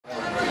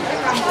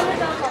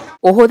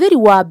Ũhũthĩri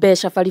wa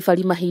mbeca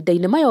baribari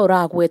mahinda-inĩ maya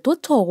ũragwetwo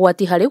ta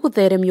ũgwati harĩ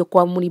gũtheremio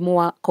kwa mũrimũ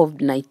wa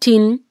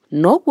COVID-19.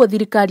 Noguo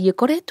thirikari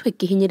ĩkoretwo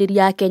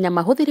ĩkĩhinyĩrĩria Akenya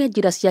mahũthĩre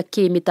njĩra cia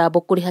kĩmĩtambo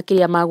kũrĩha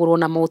kĩrĩa magũrwo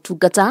na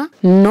motungata,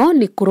 no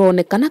nĩ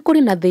kũronekana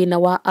kũrĩ na thĩna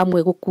wa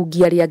amwe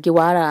gũkungia arĩa angĩ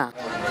wara.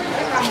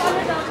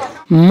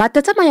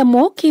 Mateta maya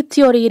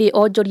mokĩtio rĩrĩ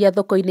onjoria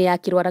thoko-inĩ ya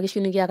Kĩrwara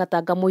gĩcigo-inĩ gĩa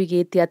Gatanga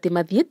moigĩte atĩ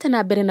mathiĩte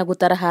na mbere na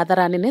gũtara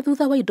hathara nene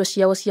thutha wa indo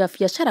ciao cia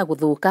biacara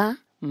gũthũka,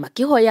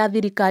 makĩhoya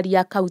thirikari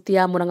ya kaunti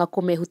ya Murang'a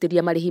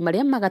kũmehutĩria marĩhi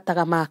marĩa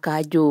magataga ma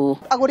kanjũ.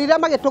 Agũri arĩa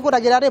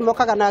magĩtũgũragĩra rĩ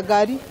mokaga na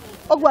ngari,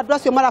 ũguo andũ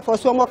acio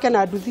marabocwo moke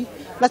na nduthi.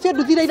 Nacio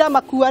nduthi iria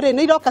iramakua rĩ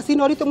nĩ iroka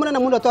cina ũritũ mũnene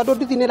mũno tondũ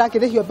nduthi nĩ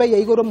irakĩrĩhio bei ya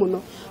igũrũ mũno.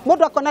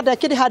 Mũndũ akona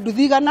ndakĩrĩha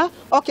nduthi 100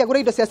 oke agũre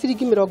indo cia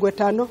ciringi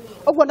 50.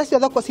 Ũguo nacio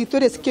thoko citũ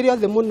rĩ cikĩrĩ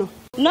othe mũno.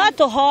 No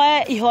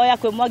tũhoe ihoya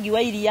kwĩ Mwangi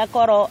wa iria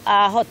korwo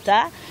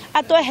ahota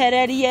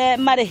atwehererie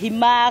marĩhi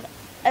ma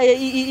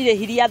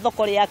irĩhi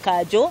thoko rĩa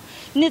kanjũ,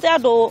 nĩ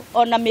tondũ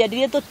ona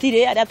mĩendirie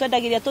tũtirĩ, arĩa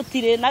twendagĩria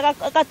tũtirĩ,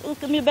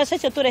 na mbeca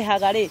icio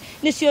tũrĩhaga rĩ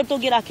nĩcio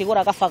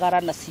tũngĩrakĩgũra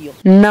gabagara nacio.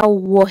 Na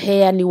ũguo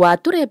heani wa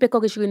tũrembeko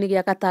gĩcigo-inĩ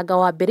gĩa Gatanga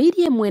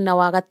wambĩrĩirie mwena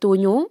wa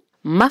Gatũnyũ,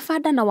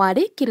 mabanda na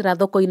warĩkĩrĩra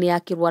thoko-inĩ ya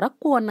Kĩrwara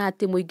kuona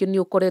atĩ mũingĩ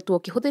nĩ ũkoretwo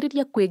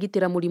ũkĩhũthĩrĩria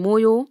kwĩgitĩra mũrimũ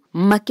ũyũ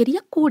makĩria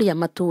kũrĩa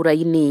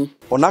matũũra-inĩ.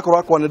 Onakorwo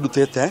akwa nĩ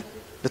ndutĩte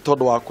nĩ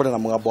tondũ wa kũrĩ na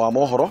mũgambo wa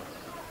mohoro,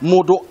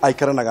 mũndũ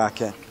aikare na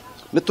gake.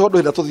 Nĩ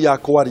tondũ hĩndĩ tũthiaga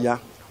kwaria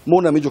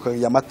mũndũ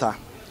nĩamĩnjũkagia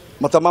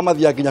mata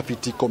mamathiaga nginya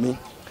biti 10,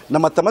 na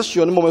mata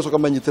macio nĩmo mecoka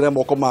menyitĩrĩre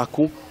moko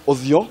maku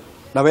ũthiũ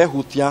na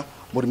wehutia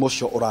mũrimũ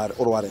ũcio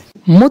ũrware.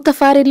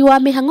 Mũtabarĩri wa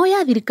mĩhang'o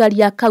ya thirikari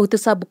ya kaunti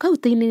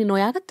sub-kaunti-inĩ ĩno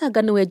ya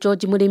Gatanga nĩwe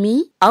George Mũrĩmi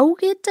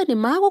augĩte nĩ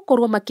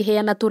magũkorwo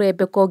makĩheana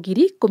tũrembeko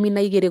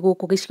 12,000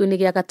 gũkũ gĩcigo-inĩ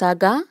gĩa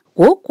Gatanga,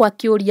 gũkũ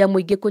akĩũria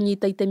mũingĩ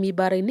kũnyita itemi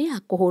mbara-inĩ ya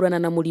kũhũrana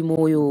na mũrimũ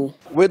ũyũ.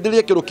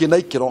 Wenderie kĩrũ kĩna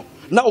ikĩro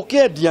na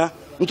ũkĩendia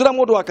nĩtũra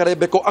mũndũ wa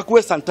karembeko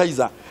akue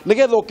sanitizer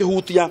nĩgetha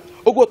ũkĩhutia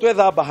ũguo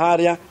twethamba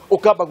harĩa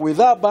ũkamba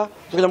gwĩthamba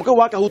tũkanyamũ kau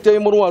wakahutia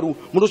mũrwaru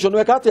mũndũ ũcio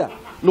nĩweka atĩa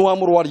nĩ wa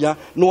mũrwaria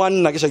nĩ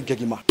wanina gĩcagi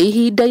kĩgima.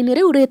 Ihinda-inĩ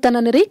rĩu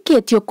rĩtana nĩ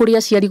rĩkĩtio kũrĩ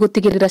aciari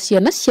gũtigĩrĩra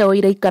ciana ciao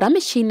iraikara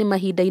mĩciĩ-inĩ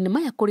mahinda-inĩ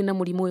maya kũrĩ na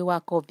mũrimũ ũyũ wa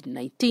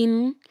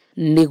COVID-19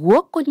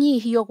 nĩguo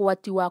kũnyihia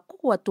ũgwati wa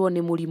kũgwatwo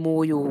nĩ mũrimũ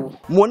ũyũ.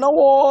 Mwana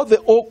wothe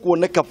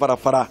ũkuoneka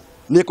barabara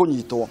nĩ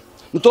kũnyitwo,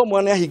 nĩ tondũ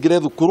mwana ahingĩre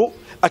thukuru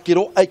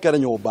akĩrwo aikare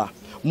nyũmba,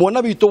 mwana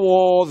witũ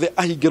wothe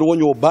ahingĩrwo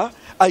nyũmba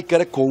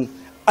aikare kũu.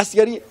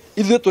 Aciari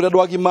ithuĩ tũrĩ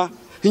andũ agima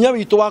hinya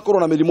witũ wakorwo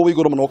na mĩrimũ wĩ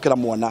igũrũ mũno ũkĩra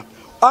mwana.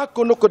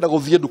 Ako nĩ kwenda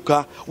gũthiĩ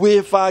nduka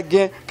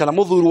wĩbange kana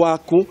mũthuri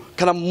waku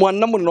kana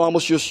mwana mũnene wa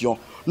mũciĩ ũcio,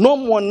 no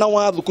mwana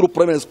wa thukuru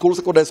primary school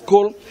secondary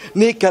school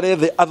nĩ ikare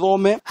thĩ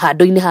athome.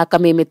 Handũ-inĩ ha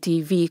Kameme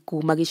TV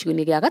kuma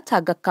gĩcigo-inĩ gĩa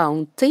Gatanga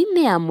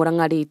kaunti-inĩ ya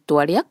Murang'a,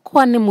 rĩtwa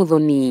rĩakwa nĩ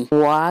Mũthoni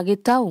wa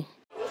Gĩtaũ.